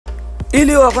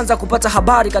Ili wa kwanza kupata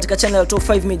habari katika channel ya Top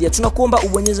 5 Media, tunakuomba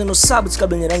ubonyeze no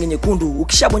subscribe yenye rangi nyekundu.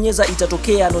 Ukishabonyeza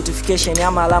itatokea notification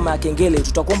ama alama ya kengele.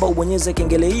 Tutakuomba ubonyeze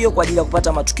kengele hiyo kwa ajili ya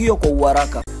kupata matukio kwa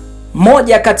uharaka.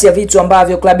 Moja kati ya vitu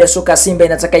ambavyo klabu ya soka Simba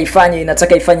inataka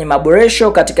ifanye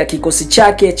maboresho katika kikosi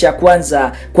chake cha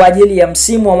kwanza kwa ajili ya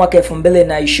msimu wa mwaka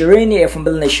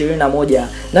 2020-2021.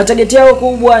 Na target yao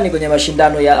kubwa ni kwenye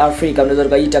mashindano ya Afrika, mnaweza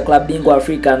tukaita klabu bingwa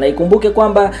Afrika. Na ikumbuke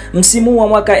kwamba msimu wa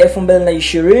mwaka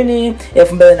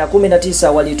 2020-2019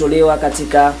 walitolewa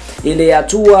katika ile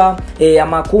hatua ya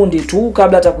makundi tu,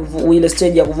 kabla hata ile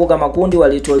stage ya kuvuka makundi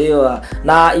walitolewa.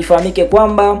 Na ifahamike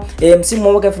kwamba msimu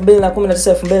wa mwaka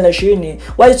 2019-2020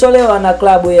 walitolewa na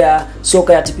klabu ya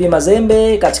soka ya TP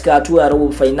Mazembe katika hatua ya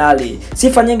robo finali.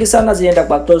 Sifa nyingi sana zilienda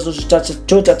kwa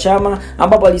Tota Chama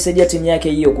ambapo alisaidia timu yake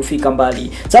hiyo kufika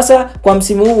mbali. Sasa kwa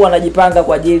msimu huu wanajipanga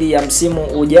kwa ajili ya msimu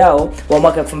ujao wa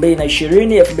mwaka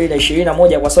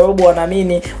 2020-2021 kwa sababu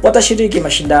wanaamini watashiriki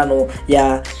mashindano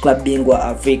ya klabu bingwa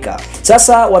Afrika.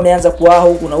 Sasa wameanza kuaha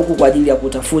huku na huku kwa ajili ya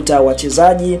kutafuta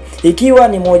wachezaji, ikiwa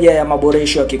ni moja ya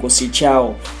maboresho ya kikosi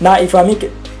chao. Na ifahamike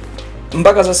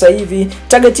mpaka sasa hivi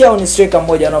target yao ni striker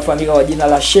mmoja anaofahamika kwa jina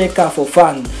la Sheka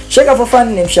Fofanah. Sheka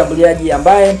Fofanah ni mshambuliaji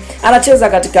ambaye anacheza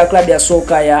katika klabu ya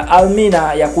soka ya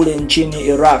Almina ya kule nchini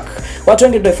Iraq. Watu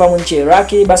wengi tunafahamu nchi ya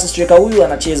Iraq, basi striker huyu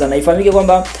anacheza na ifahamike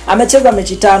kwamba amecheza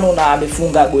mechi 5 na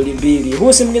amefunga goli 2.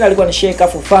 Huyu si mwingine alikuwa ni Sheka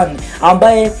Fofanah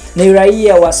ambaye ni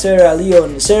raia wa Sierra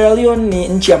Leone. Sierra Leone ni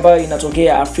nchi ambayo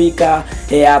inatokea Afrika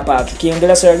hapa.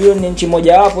 Tukiongelea Sierra Leone ni nchi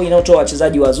moja wapo inayotoa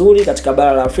wachezaji wazuri katika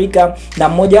bara la Afrika, na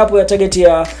mmoja wapo ya target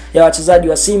ya wachezaji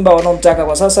wa Simba wanaomtaka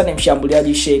kwa sasa ni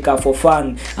mshambuliaji Sheka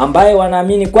Fofanah ambaye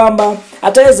wanaamini kwamba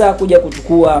ataweza kuja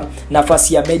kuchukua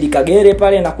nafasi ya Medi Kagere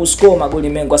pale na kuscore magoli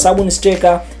mengi, kwa sababu ni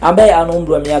striker ambaye ana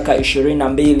umri wa miaka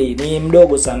 22. Ni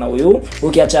mdogo sana huyu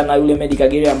ukiachana na yule Medi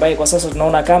Kagere ambaye kwa sasa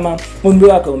tunaona kama umri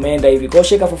wake umeenda hivi. Kwa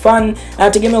Sheka Fofanah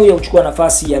anategemea huyo kuchukua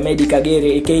nafasi ya Medi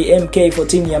Kagere aka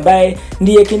MK14 ambaye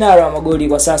ndiye kinara wa magoli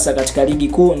kwa sasa katika ligi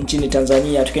kuu nchini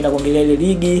Tanzania. Tukienda kuongelea ile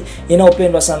ligi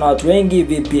inayopendwa sana watu wengi,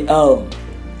 VPL.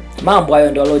 Mambo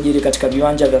hayo ndio yalojiri katika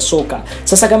viwanja vya soka.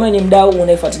 Sasa kama ni mdau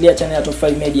unayefuatilia channel ya Top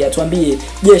 5 Media, tuambie,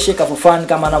 je, Sheka Fofanah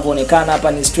kama anavyoonekana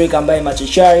hapa ni striker ambaye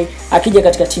machachari akija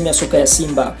katika timu ya soka ya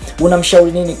Simba,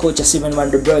 unamshauri nini kocha Steven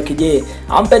Van der Berg? Je,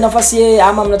 ampe nafasi yeye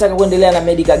ama mnataka kuendelea na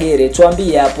Medi Kagere?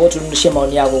 Tuambie hapo, tuonyeshe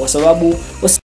maoni yako kwa sababu